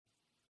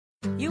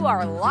You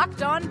are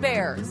Locked On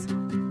Bears,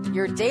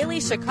 your daily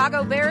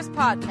Chicago Bears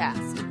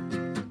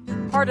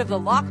podcast. Part of the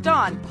Locked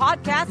On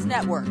Podcast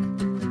Network,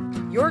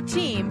 your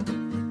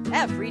team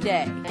every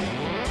day.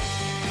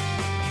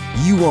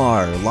 You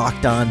are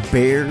Locked On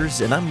Bears,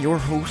 and I'm your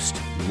host,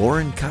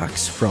 Lauren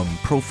Cox from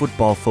Pro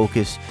Football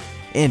Focus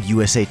and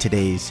USA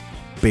Today's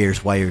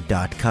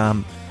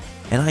BearsWire.com,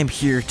 and I'm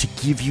here to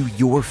give you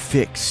your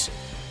fix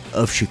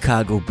of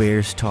Chicago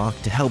Bears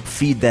talk to help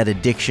feed that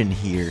addiction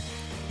here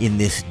in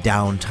this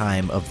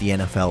downtime of the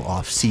NFL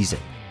offseason.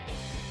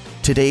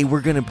 Today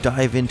we're going to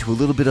dive into a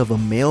little bit of a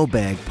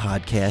mailbag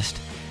podcast,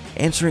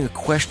 answering a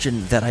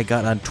question that I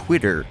got on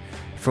Twitter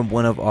from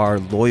one of our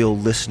loyal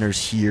listeners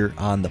here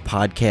on the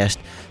podcast.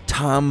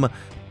 Tom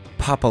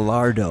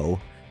Papalardo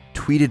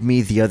tweeted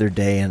me the other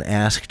day and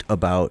asked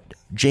about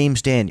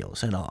James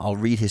Daniels, and I'll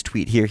read his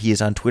tweet here. He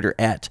is on Twitter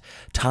at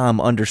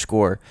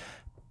Tom_Papalardo.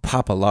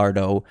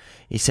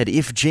 He said,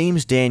 if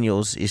James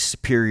Daniels is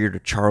superior to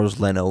Charles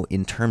Leno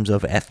in terms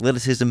of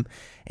athleticism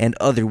and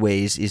other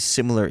ways is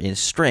similar in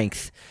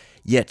strength,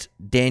 yet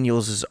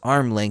Daniels'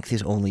 arm length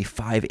is only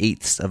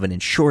 5/8 of an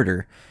inch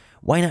shorter,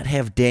 why not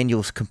have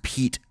Daniels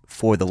compete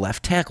for the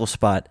left tackle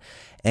spot,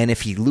 and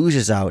if he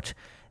loses out,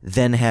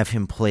 then have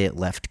him play at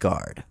left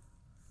guard?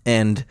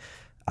 And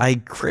I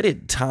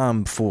credit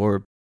Tom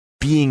for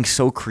being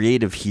so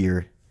creative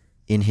here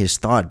in his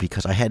thought,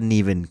 because I hadn't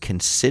even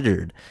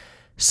considered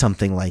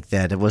something like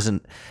that. It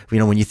wasn't,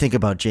 when you think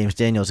about James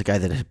Daniels, a guy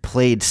that had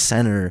played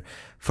center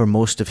for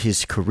most of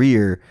his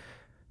career,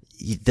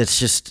 that's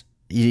just,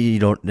 you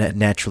don't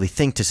naturally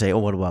think to say, oh,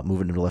 what about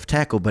moving him to left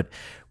tackle? But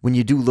when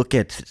you do look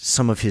at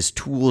some of his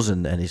tools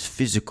and his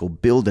physical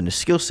build and his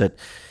skill set,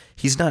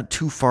 he's not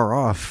too far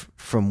off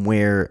from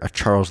where a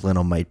Charles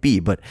Leno might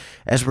be. But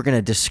as we're going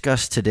to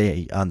discuss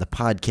today on the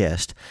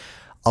podcast,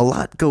 a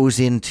lot goes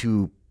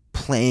into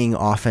playing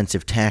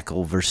offensive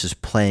tackle versus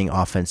playing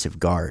offensive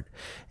guard.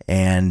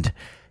 And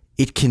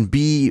it can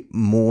be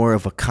more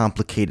of a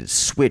complicated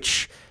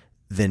switch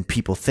than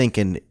people think.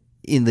 And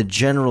in the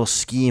general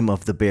scheme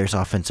of the Bears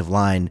offensive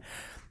line,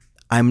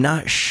 I'm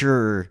not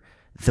sure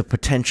the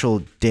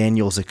potential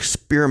Daniels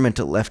experiment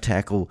at left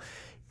tackle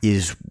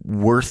is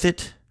worth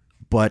it,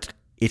 but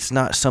it's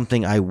not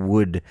something I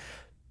would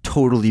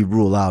totally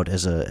rule out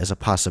as a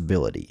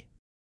possibility.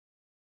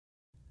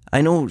 I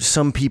know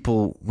some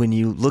people, when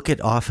you look at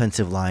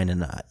offensive line,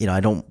 and I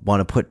don't want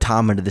to put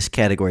Tom into this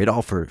category at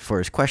all for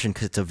his question,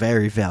 because it's a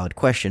very valid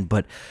question,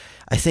 but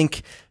I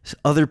think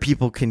other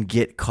people can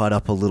get caught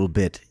up a little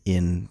bit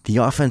in the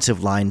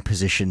offensive line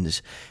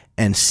positions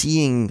and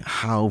seeing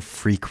how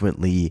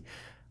frequently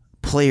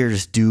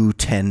players do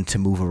tend to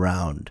move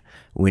around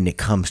when it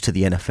comes to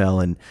the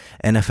NFL, and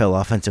NFL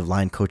offensive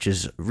line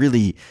coaches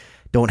really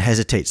don't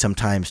hesitate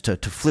sometimes to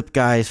flip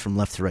guys from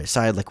left to right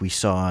side, like we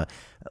saw.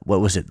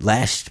 What was it?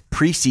 Last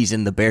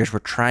preseason, the Bears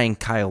were trying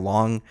Kyle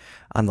Long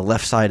on the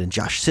left side and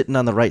Josh Sitton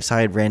on the right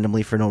side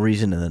randomly for no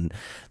reason, and then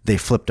they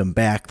flipped them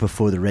back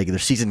before the regular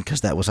season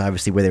because that was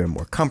obviously where they were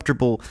more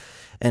comfortable.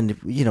 And,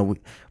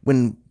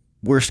 when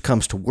worst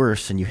comes to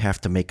worst and you have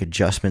to make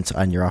adjustments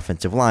on your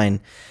offensive line,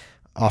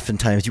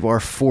 oftentimes you are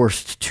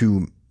forced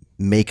to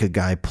make a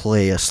guy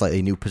play a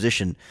slightly new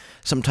position,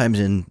 sometimes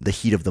in the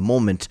heat of the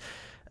moment,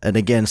 and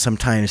again,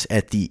 sometimes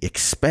at the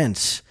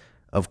expense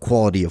of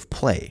quality of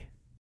play.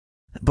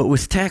 But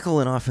with tackle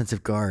and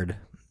offensive guard,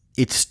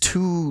 it's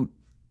two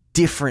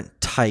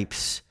different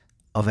types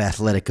of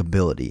athletic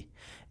ability.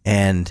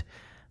 And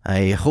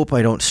I hope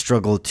I don't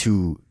struggle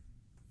to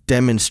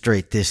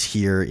demonstrate this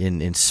here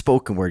in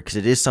spoken word, because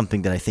it is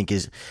something that I think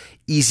is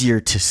easier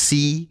to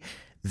see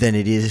than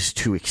it is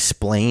to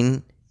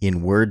explain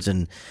in words.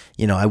 And,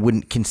 I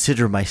wouldn't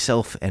consider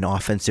myself an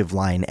offensive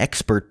line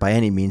expert by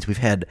any means. We've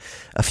had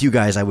a few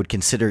guys I would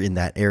consider in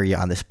that area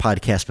on this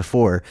podcast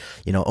before,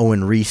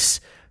 Owen Reese,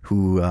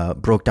 who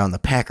broke down the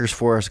Packers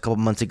for us a couple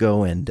months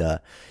ago, and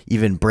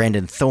even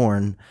Brandon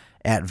Thorne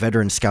at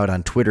Veteran Scout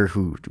on Twitter,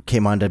 who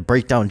came on to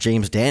break down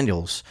James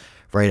Daniels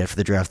right after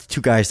the draft.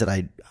 Two guys that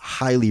I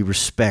highly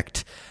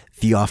respect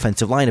the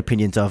offensive line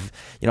opinions of.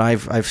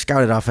 I've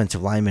scouted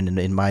offensive linemen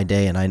in my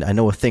day, and I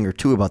know a thing or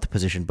two about the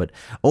position, but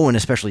Owen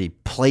especially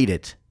played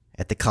it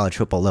at the college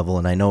football level,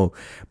 and I know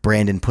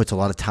Brandon puts a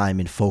lot of time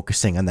in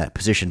focusing on that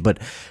position.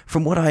 But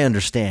from what I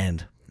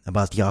understand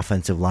about the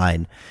offensive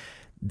line,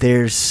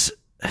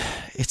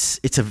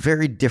 it's a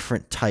very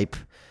different type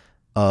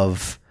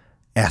of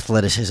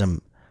athleticism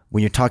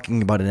when you're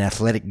talking about an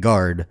athletic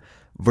guard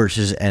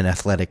versus an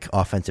athletic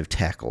offensive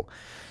tackle.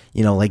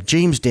 Like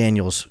James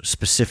Daniels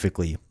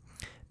specifically,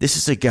 this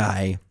is a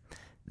guy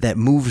that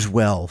moves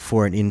well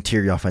for an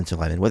interior offensive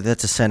lineman, whether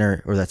that's a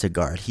center or that's a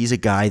guard. He's a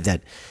guy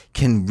that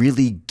can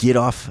really get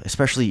off,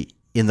 especially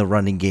in the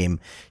running game,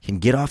 can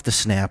get off the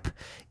snap,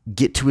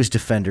 get to his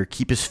defender,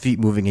 keep his feet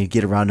moving, and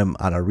get around him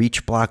on a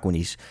reach block when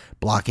he's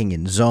blocking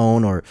in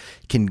zone, or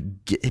can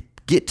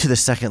get to the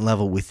second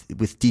level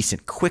with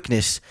decent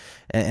quickness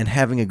and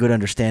having a good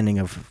understanding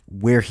of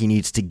where he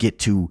needs to get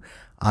to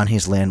on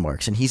his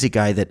landmarks. And he's a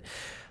guy that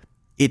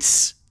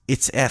it's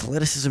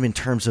athleticism in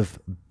terms of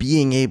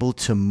being able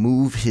to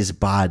move his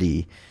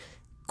body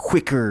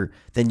quicker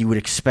than you would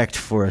expect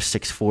for a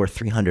 6'4",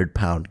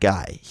 300-pound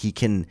guy. He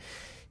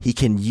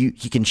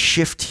can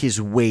shift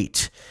his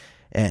weight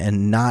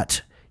and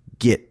not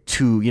get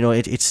too,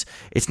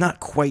 it's not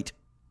quite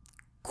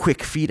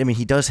quick feet. I mean,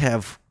 he does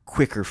have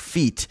quicker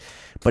feet,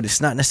 but it's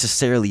not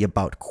necessarily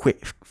about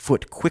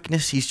foot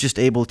quickness. He's just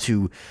able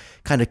to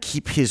kind of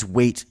keep his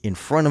weight in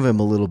front of him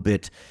a little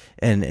bit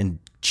and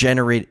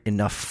generate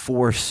enough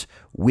force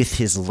with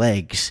his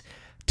legs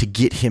to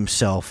get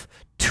himself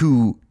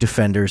to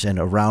defenders and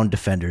around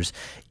defenders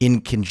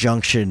in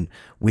conjunction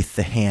with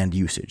the hand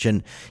usage.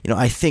 And,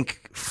 I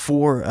think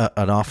for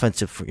an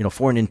offensive,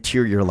 for an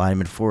interior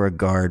lineman, for a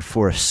guard,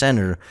 for a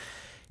center,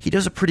 he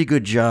does a pretty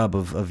good job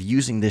of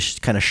using this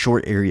kind of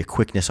short area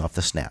quickness off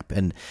the snap.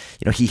 And,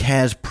 he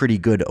has pretty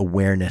good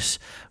awareness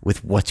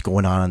with what's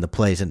going on the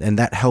plays. And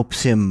that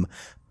helps him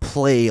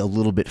play a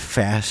little bit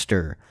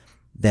faster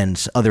than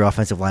other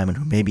offensive linemen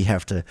who maybe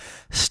have to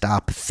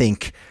stop,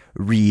 think,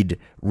 read,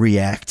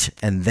 react,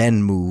 and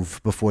then move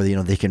before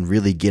they can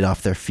really get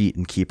off their feet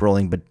and keep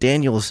rolling. But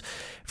Daniels,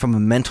 from a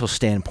mental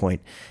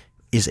standpoint,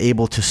 is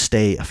able to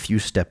stay a few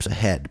steps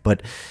ahead.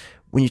 But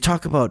when you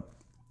talk about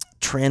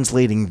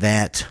translating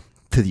that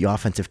to the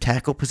offensive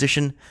tackle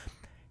position,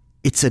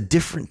 it's a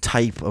different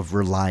type of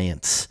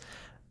reliance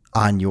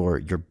on your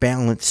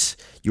balance,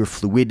 your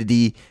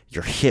fluidity,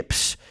 your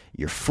hips,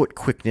 your foot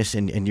quickness,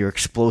 and your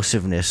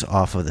explosiveness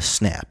off of the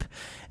snap.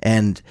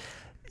 And,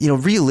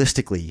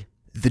 realistically,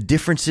 the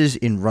differences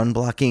in run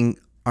blocking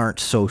aren't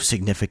so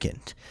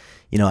significant.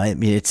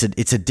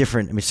 It's a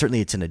different,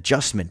 certainly it's an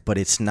adjustment, but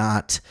it's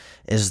not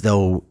as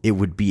though it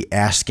would be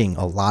asking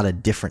a lot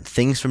of different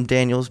things from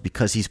Daniels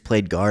because he's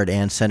played guard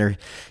and center.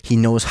 He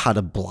knows how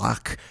to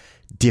block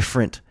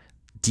different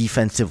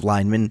defensive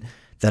linemen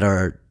that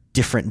are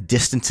different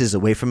distances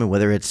away from him,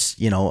 whether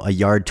it's, a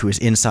yard to his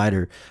inside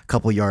or a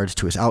couple yards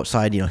to his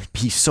outside.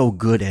 He's so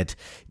good at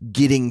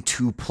getting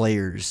to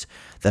players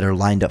that are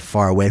lined up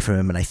far away from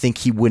him. And I think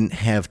he wouldn't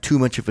have too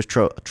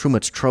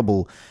much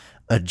trouble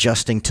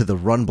adjusting to the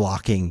run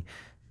blocking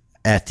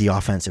at the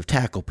offensive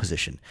tackle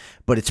position.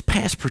 But it's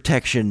pass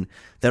protection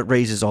that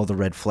raises all the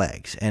red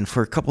flags, and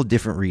for a couple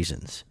different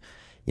reasons.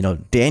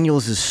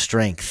 Daniels'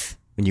 strength,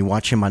 when you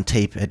watch him on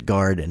tape at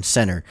guard and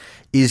center,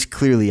 is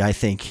clearly, I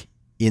think,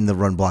 in the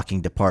run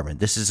blocking department.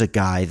 This is a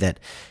guy that,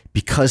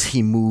 because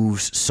he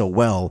moves so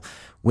well,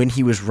 when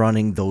he was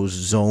running those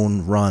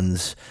zone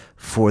runs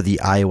for the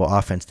Iowa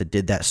offense that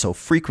did that so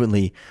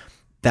frequently,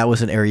 that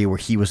was an area where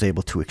he was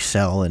able to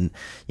excel. And,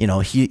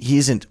 he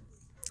isn't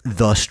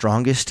the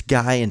strongest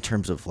guy in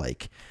terms of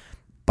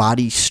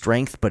body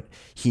strength, but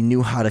he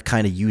knew how to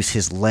kind of use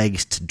his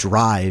legs to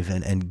drive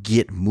and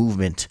get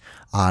movement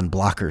on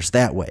blockers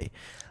that way.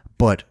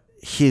 But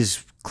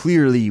his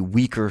clearly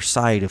weaker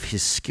side of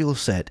his skill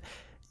set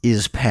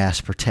is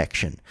pass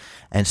protection.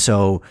 And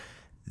so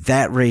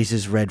that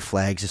raises red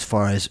flags as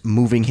far as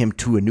moving him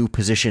to a new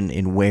position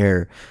in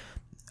where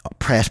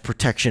pass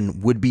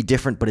protection would be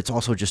different, but it's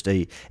also just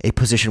a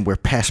position where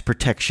pass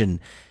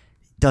protection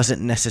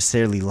doesn't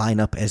necessarily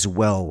line up as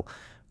well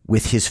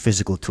with his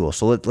physical tools.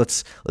 So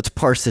let's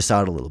parse this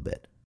out a little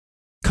bit.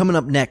 Coming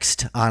up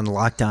next on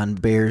Locked On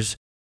Bears,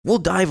 we'll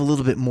dive a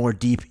little bit more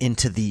deep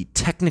into the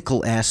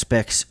technical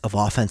aspects of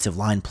offensive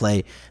line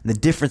play and the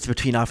difference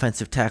between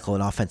offensive tackle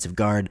and offensive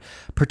guard,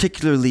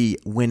 particularly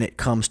when it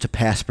comes to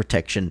pass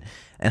protection,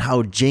 and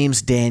how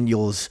James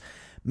Daniels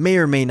may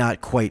or may not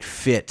quite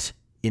fit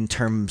in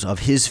terms of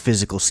his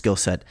physical skill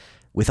set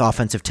with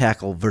offensive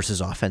tackle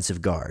versus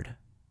offensive guard.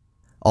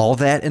 All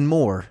that and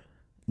more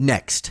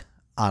next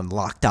on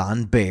Locked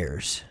On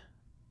Bears.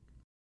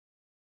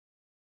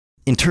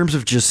 In terms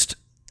of just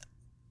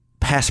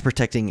pass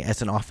protecting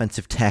as an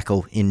offensive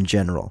tackle in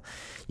general,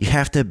 you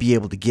have to be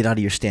able to get out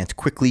of your stance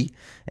quickly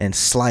and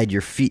slide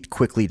your feet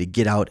quickly to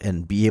get out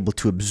and be able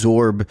to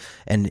absorb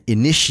and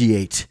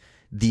initiate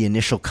the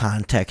initial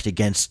contact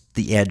against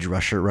the edge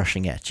rusher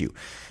rushing at you.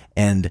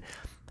 And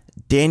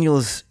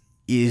Daniels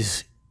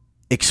is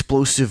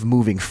explosive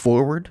moving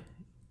forward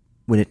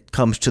when it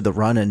comes to the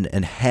run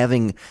and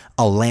having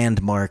a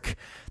landmark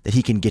that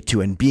he can get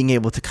to and being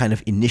able to kind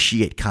of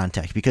initiate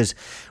contact. Because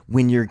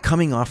when you're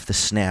coming off the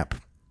snap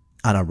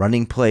on a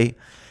running play,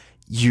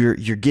 you're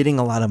getting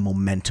a lot of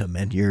momentum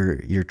and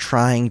you're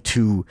trying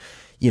to,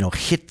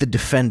 hit the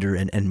defender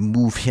and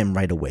move him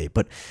right away.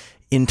 But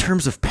in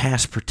terms of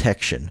pass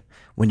protection,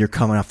 when you're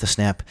coming off the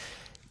snap,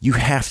 you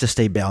have to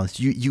stay balanced.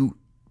 You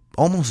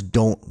almost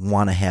don't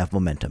want to have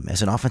momentum.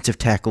 As an offensive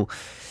tackle,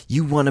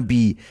 you want to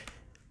be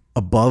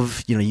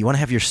above, you want to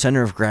have your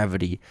center of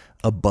gravity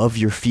above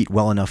your feet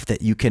well enough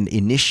that you can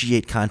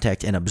initiate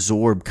contact and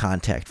absorb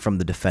contact from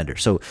the defender.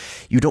 So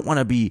you don't want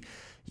to be,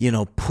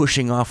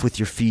 pushing off with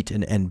your feet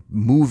and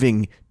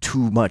moving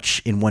too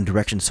much in one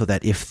direction so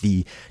that if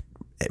the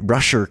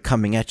rusher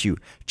coming at you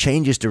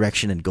changes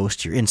direction and goes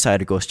to your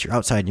inside or goes to your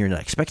outside and you're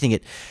not expecting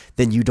it,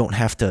 then you don't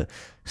have to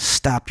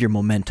stop your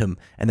momentum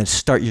and then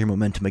start your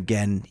momentum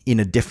again in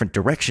a different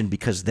direction,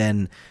 because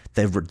then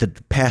the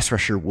pass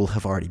rusher will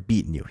have already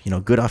beaten you.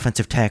 Good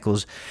offensive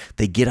tackles,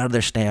 they get out of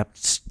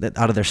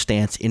their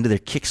stance into their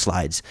kick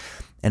slides,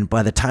 And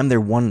by the time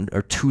they're 1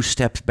 or 2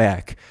 steps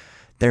back,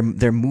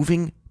 they're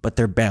moving, but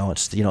they're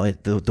balanced.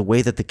 The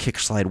way that the kick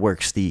slide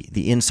works,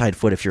 the inside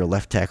foot, if you're a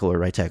left tackle or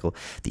right tackle,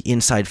 the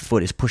inside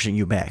foot is pushing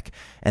you back,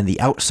 and the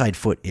outside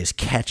foot is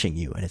catching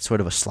you, and it's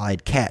sort of a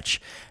slide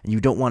catch. And you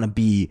don't want to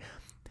be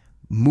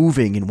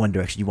moving in one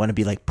direction. You want to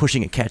be like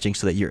pushing and catching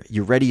so that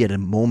you're ready at a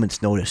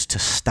moment's notice to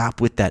stop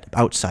with that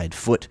outside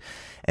foot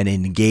and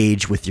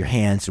engage with your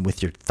hands and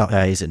with your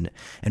thighs and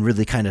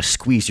really kind of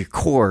squeeze your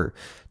core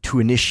to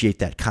initiate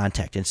that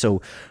contact. And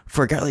so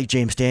for a guy like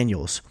James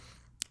Daniels,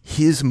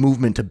 his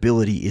movement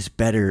ability is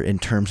better in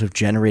terms of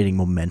generating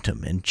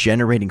momentum and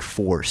generating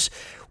force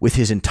with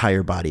his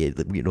entire body,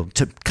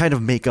 to kind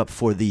of make up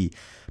for the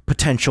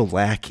potential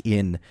lack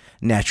in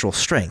natural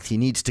strength. He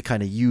needs to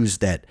kind of use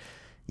that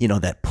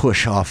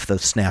push off the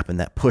snap and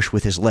that push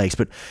with his legs.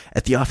 But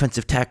at the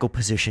offensive tackle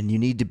position, you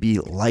need to be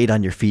light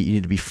on your feet. You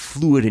need to be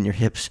fluid in your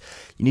hips.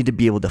 You need to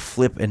be able to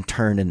flip and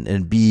turn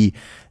and be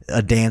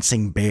a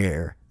dancing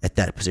bear at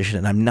that position.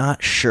 And I'm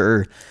not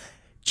sure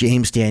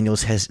James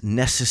Daniels has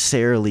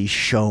necessarily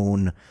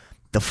shown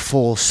the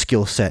full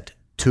skill set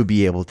to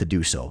be able to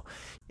do so.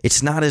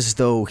 It's not as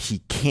though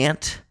he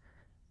can't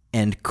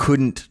and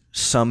couldn't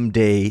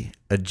someday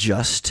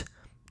adjust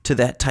to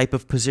that type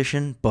of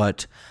position,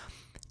 but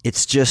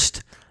it's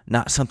just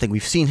not something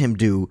we've seen him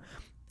do.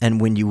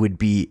 And when you would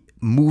be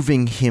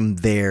moving him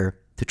there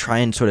to try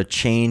and sort of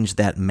change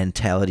that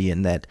mentality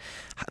and that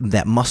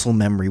muscle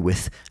memory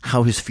with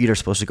how his feet are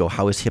supposed to go,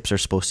 how his hips are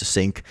supposed to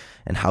sink,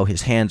 and how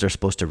his hands are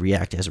supposed to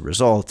react as a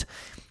result,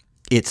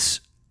 it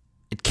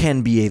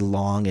can be a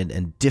long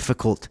and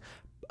difficult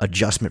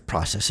adjustment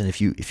process. And if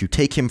you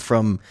take him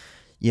from,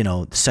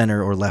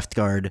 center or left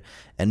guard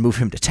and move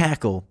him to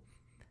tackle,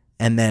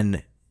 and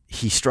then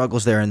he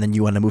struggles there, and then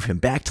you want to move him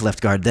back to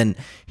left guard, then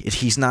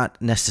he's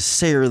not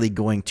necessarily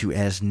going to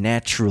as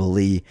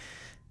naturally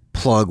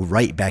plug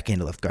right back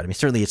into left guard. I mean,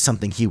 certainly it's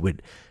something he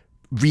would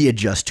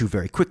readjust to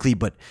very quickly,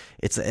 but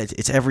it's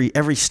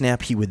every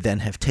snap he would then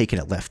have taken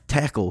at left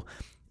tackle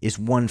is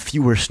one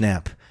fewer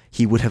snap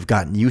he would have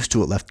gotten used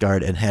to at left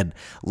guard and had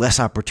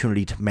less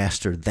opportunity to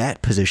master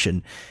that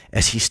position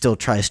as he still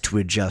tries to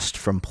adjust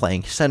from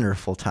playing center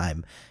full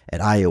time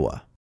at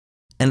Iowa.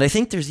 And I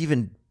think there's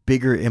even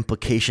bigger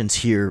implications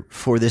here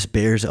for this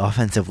Bears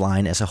offensive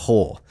line as a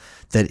whole,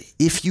 that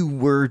if you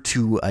were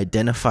to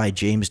identify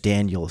James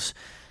Daniels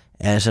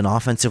as an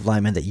offensive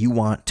lineman that you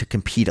want to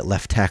compete at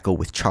left tackle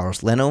with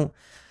Charles Leno,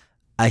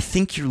 I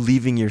think you're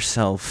leaving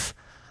yourself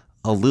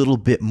a little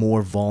bit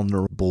more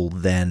vulnerable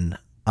than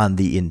on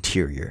the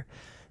interior.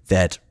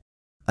 That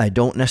I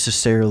don't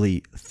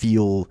necessarily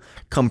feel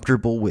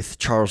comfortable with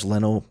Charles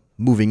Leno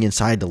moving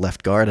inside the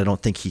left guard. I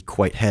don't think he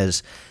quite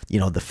has,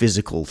 the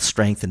physical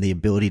strength and the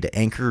ability to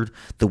anchor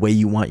the way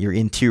you want your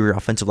interior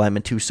offensive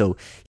lineman to. So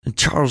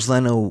Charles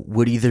Leno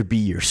would either be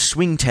your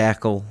swing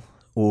tackle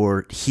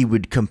or he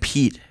would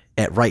compete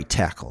at right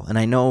tackle. And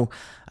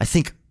I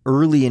think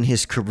early in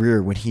his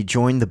career when he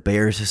joined the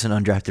Bears as an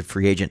undrafted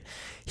free agent,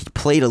 he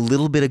played a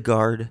little bit of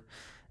guard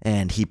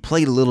and he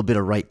played a little bit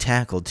of right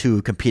tackle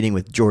too, competing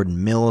with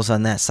Jordan Mills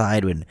on that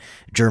side when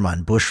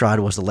Jermon Bushrod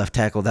was the left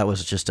tackle. That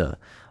was just a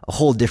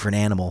whole different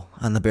animal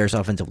on the Bears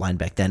offensive line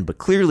back then. But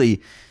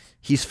clearly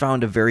he's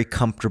found a very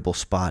comfortable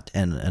spot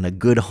and a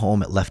good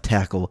home at left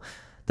tackle.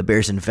 The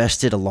Bears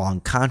invested a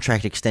long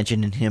contract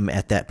extension in him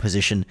at that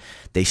position.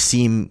 They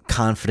seem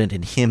confident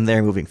in him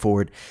there moving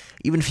forward,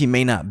 even if he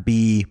may not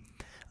be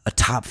a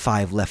top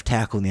 5 left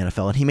tackle in the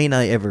NFL, and he may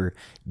not ever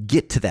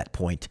get to that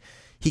point.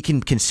 He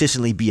can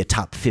consistently be a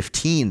top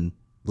 15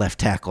 left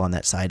tackle on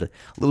that side, a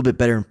little bit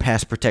better in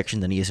pass protection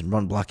than he is in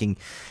run blocking,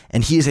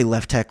 and he is a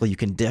left tackle you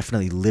can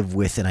definitely live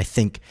with, and I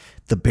think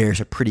the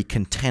Bears are pretty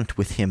content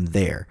with him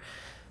there.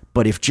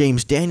 But if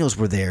James Daniels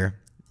were there,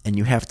 and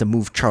you have to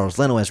move Charles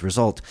Leno as a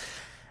result,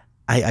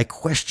 I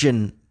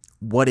question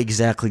what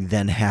exactly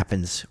then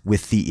happens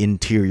with the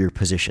interior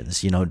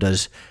positions.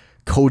 Does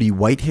Cody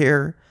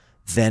Whitehair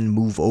then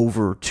move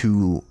over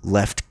to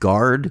left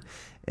guard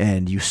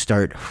and you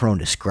start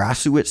Hronis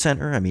Grasu at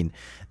center? I mean,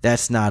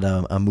 that's not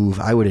a move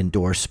I would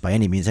endorse by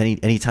any means.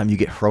 Anytime you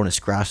get Hronis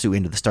Grasu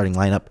into the starting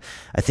lineup,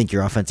 I think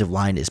your offensive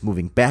line is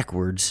moving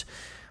backwards.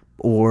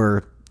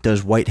 Or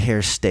does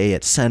Whitehair stay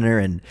at center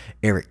and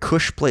Eric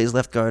Kush plays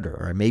left guard,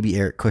 or maybe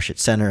Eric Kush at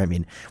center? I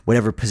mean,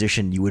 whatever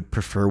position you would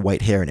prefer,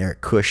 Whitehair and Eric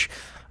Kush,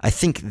 I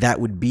think that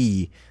would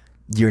be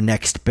your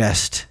next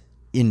best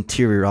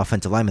interior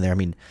offensive lineman there. I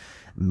mean,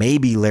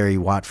 maybe Larry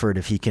Watford,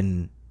 if he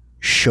can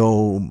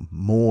show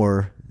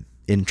more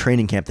in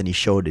training camp than he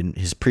showed in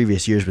his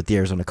previous years with the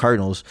Arizona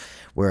Cardinals,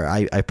 where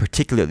I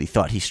particularly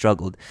thought he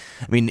struggled.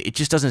 I mean, it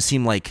just doesn't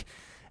seem like,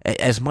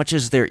 as much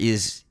as there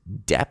is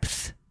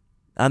depth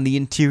on the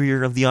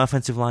interior of the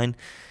offensive line,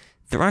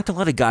 there aren't a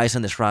lot of guys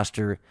on this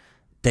roster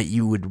that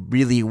you would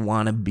really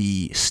want to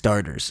be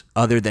starters,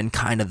 other than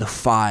kind of the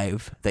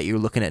 5 that you're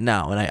looking at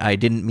now. And I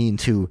didn't mean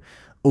to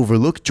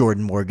overlook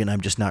Jordan Morgan.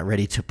 I'm just not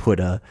ready to put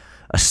a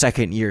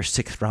second-year,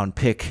 6th-round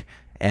pick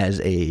as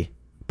a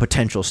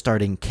potential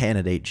starting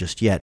candidate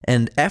just yet.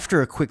 And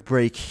after a quick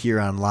break here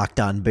on Locked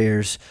On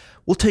Bears,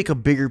 we'll take a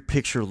bigger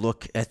picture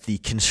look at the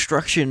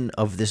construction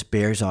of this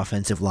Bears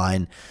offensive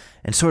line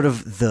and sort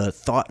of the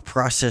thought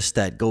process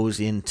that goes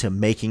into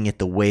making it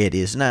the way it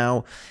is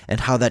now and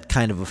how that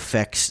kind of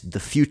affects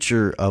the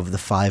future of the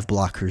 5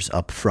 blockers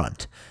up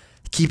front.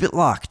 Keep it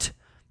locked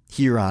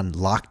here on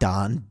Locked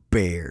On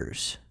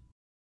Bears.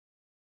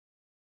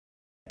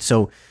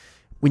 So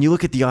when you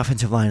look at the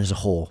offensive line as a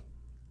whole,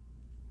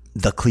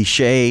 the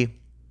cliche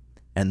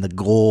and the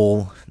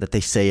goal that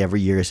they say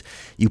every year is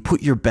you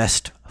put your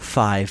best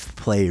 5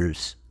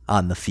 players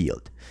on the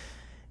field.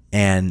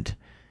 And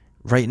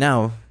right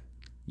now,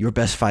 your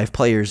best 5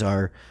 players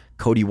are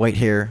Cody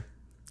Whitehair,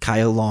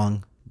 Kyle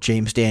Long,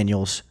 James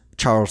Daniels,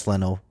 Charles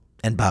Leno,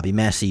 and Bobby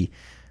Massie.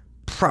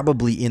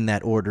 Probably in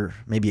that order.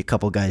 Maybe a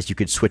couple guys you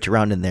could switch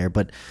around in there,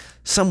 but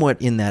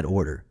somewhat in that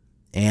order.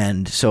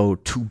 And so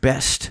to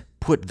best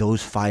put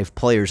those 5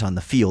 players on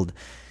the field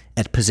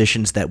at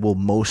positions that will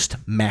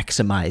most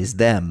maximize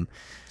them,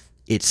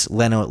 it's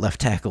Leno at left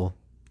tackle,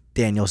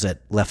 Daniels at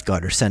left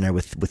guard or center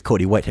with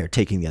Cody Whitehair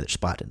taking the other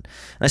spot. And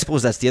I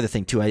suppose that's the other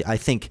thing too. I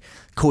think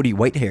Cody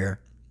Whitehair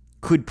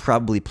could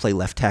probably play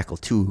left tackle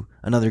too.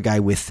 Another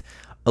guy with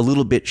a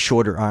little bit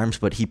shorter arms,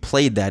 but he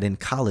played that in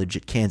college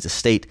at Kansas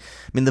State.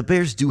 I mean, the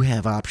Bears do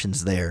have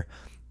options there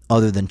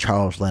other than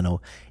Charles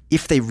Leno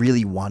if they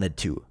really wanted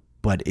to,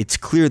 but it's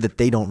clear that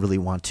they don't really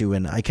want to,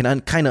 and I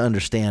can kind of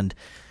understand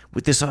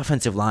with this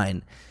offensive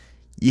line,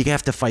 you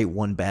have to fight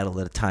one battle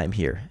at a time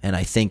here, and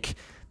I think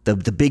the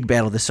big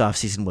battle this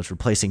offseason was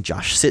replacing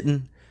Josh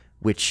Sitton,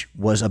 which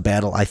was a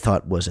battle I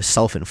thought was a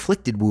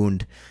self-inflicted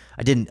wound.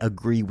 I didn't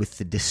agree with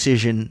the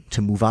decision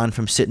to move on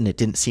from Sitton. It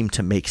didn't seem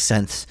to make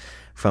sense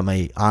from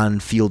a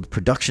on-field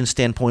production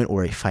standpoint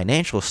or a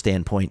financial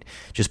standpoint,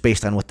 just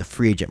based on what the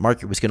free agent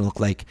market was going to look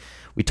like.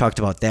 We talked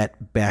about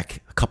that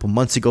back a couple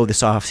months ago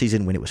this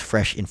offseason when it was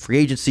fresh in free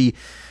agency.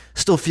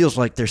 Still feels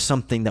like there's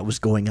something that was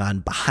going on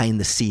behind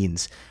the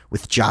scenes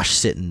with Josh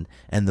Sitton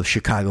and the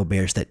Chicago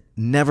Bears that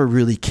never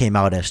really came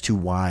out as to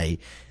why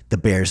the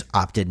Bears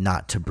opted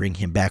not to bring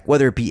him back,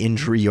 whether it be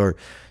injury or,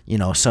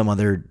 some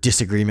other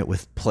disagreement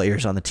with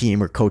players on the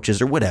team or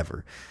coaches or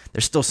whatever.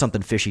 There's still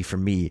something fishy for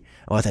me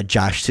about that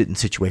Josh Sitton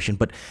situation,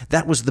 but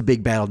that was the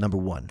big battle number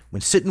one.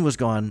 When Sitton was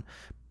gone,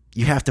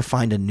 you have to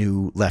find a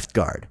new left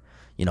guard.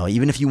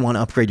 Even if you want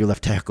to upgrade your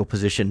left tackle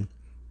position,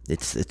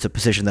 it's a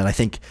position that I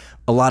think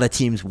a lot of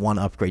teams want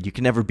to upgrade. You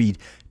can never be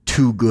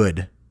too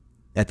good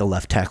at the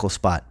left tackle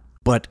spot.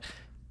 But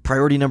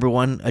priority number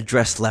 1,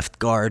 address left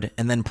guard,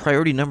 and then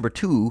priority number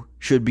 2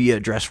 should be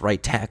address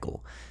right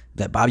tackle.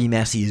 That Bobby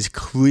Massie is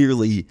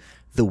clearly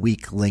the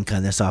weak link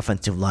on this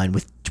offensive line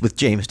with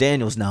James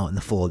Daniels now in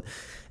the fold.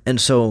 And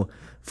so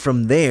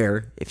from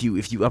there, if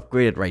you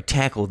upgrade at right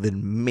tackle,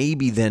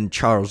 then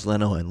Charles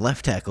Leno and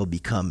left tackle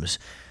becomes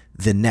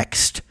the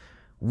next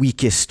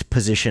weakest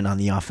position on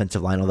the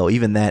offensive line. Although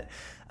even that,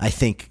 I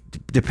think,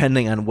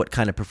 depending on what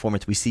kind of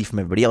performance we see from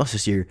everybody else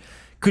this year,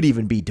 could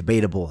even be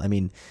debatable. I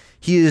mean,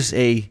 he is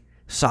a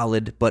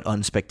solid but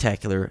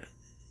unspectacular,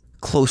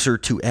 closer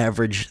to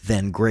average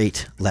than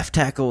great left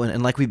tackle.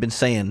 And like we've been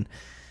saying,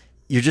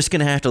 you're just going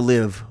to have to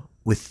live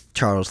with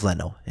Charles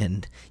Leno.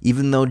 And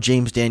even though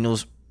James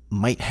Daniels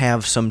might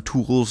have some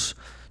tools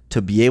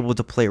to be able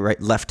to play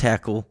left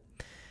tackle,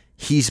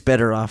 he's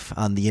better off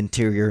on the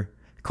interior.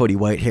 Cody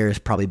Whitehair is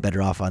probably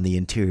better off on the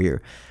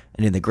interior.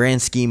 And in the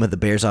grand scheme of the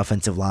Bears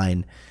offensive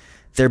line,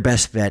 their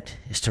best bet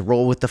is to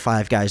roll with the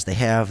 5 guys they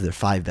have, their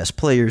 5 best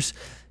players,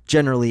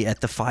 generally at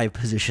the 5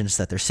 positions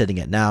that they're sitting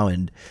at now.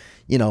 And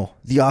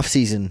the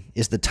offseason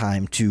is the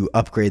time to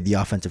upgrade the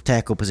offensive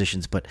tackle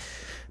positions, but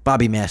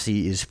Bobby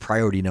Massie is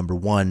priority number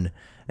 1,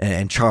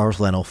 and Charles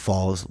Leno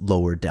falls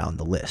lower down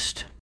the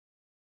list.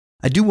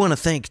 I do want to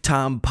thank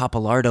Tom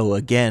Papalardo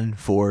again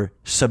for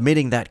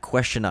submitting that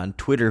question on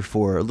Twitter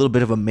for a little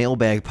bit of a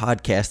mailbag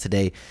podcast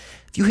today.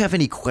 If you have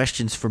any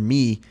questions for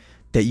me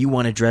that you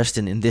want addressed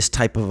in this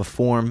type of a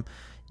form,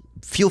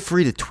 feel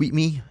free to tweet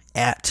me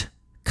at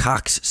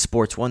Cox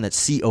Sports 1.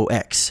 That's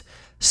COX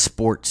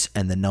Sports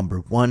and the number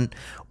 1,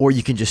 or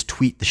you can just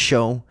tweet the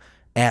show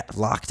at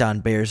Locked On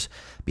Bears.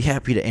 Be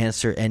happy to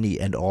answer any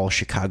and all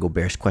Chicago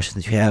Bears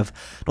questions you have.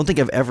 I don't think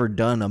I've ever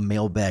done a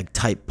mailbag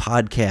type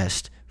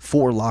podcast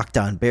for Locked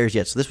On Bears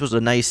yet, so this was a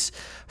nice,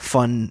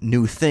 fun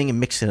new thing and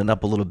mixing it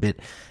up a little bit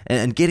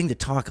and getting to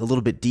talk a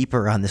little bit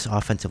deeper on this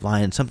offensive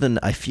line, something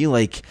I feel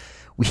like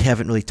we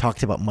haven't really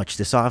talked about much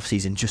this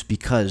offseason, just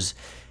because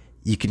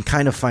you can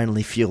kind of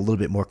finally feel a little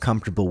bit more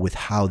comfortable with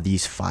how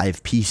these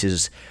 5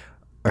 pieces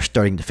are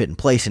starting to fit in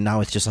place. And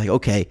now it's just like,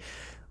 okay,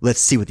 let's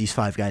see what these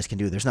 5 guys can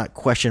do. There's not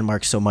question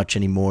marks so much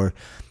anymore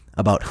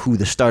about who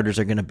the starters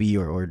are going to be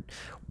or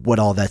what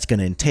all that's going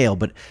to entail.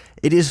 But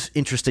it is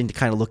interesting to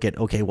kind of look at,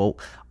 okay, well,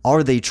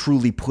 are they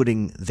truly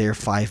putting their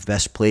 5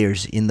 best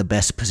players in the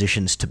best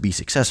positions to be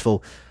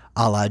successful,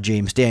 a la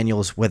James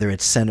Daniels, whether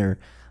it's center,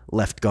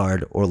 left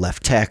guard, or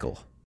left tackle?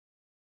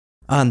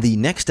 On the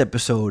next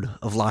episode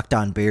of Locked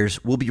On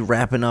Bears, we'll be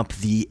wrapping up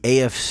the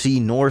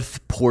AFC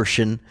North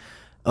portion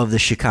of the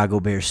Chicago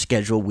Bears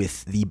schedule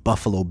with the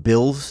Buffalo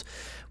Bills.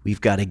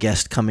 We've got a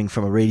guest coming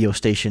from a radio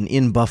station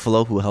in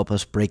Buffalo who will help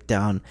us break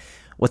down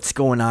what's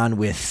going on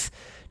with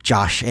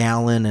Josh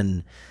Allen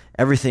and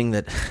everything,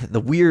 that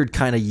the weird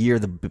kind of year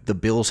the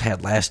Bills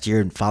had last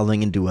year and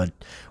following into a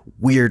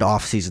weird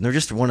offseason. They're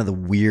just one of the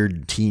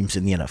weird teams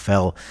in the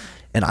NFL,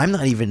 and I'm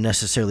not even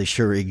necessarily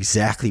sure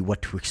exactly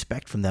what to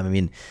expect from them. I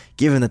mean,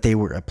 given that they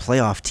were a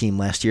playoff team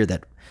last year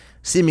that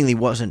seemingly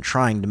wasn't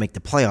trying to make the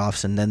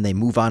playoffs, and then they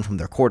move on from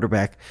their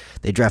quarterback.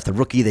 They draft a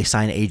rookie. They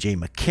sign A.J.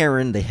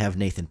 McCarron. They have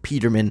Nathan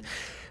Peterman.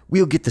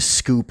 We'll get the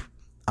scoop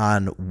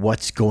on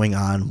what's going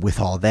on with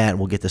all that.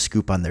 We'll get the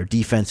scoop on their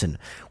defense and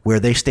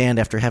where they stand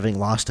after having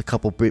lost a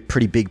couple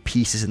pretty big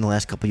pieces in the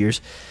last couple years.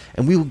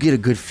 And we will get a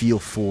good feel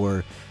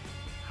for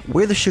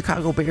where the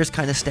Chicago Bears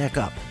kind of stack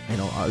up. You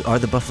know, are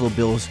the Buffalo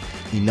Bills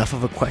enough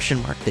of a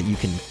question mark that you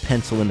can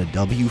pencil in a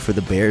W for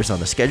the Bears on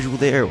the schedule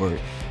there, or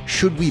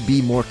should we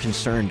be more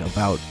concerned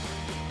about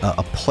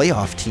a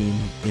playoff team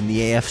in the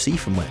AFC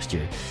from last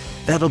year?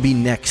 That'll be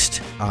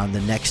next on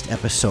the next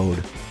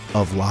episode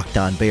of Locked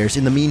On Bears.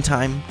 In the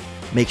meantime,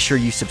 make sure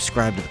you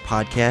subscribe to the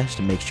podcast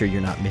and make sure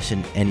you're not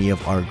missing any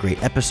of our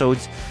great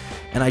episodes.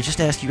 And I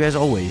just ask you, as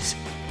always,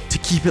 to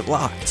keep it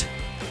locked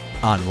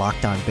on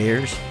Locked On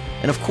Bears.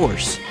 And of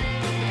course,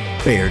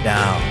 bear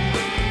down.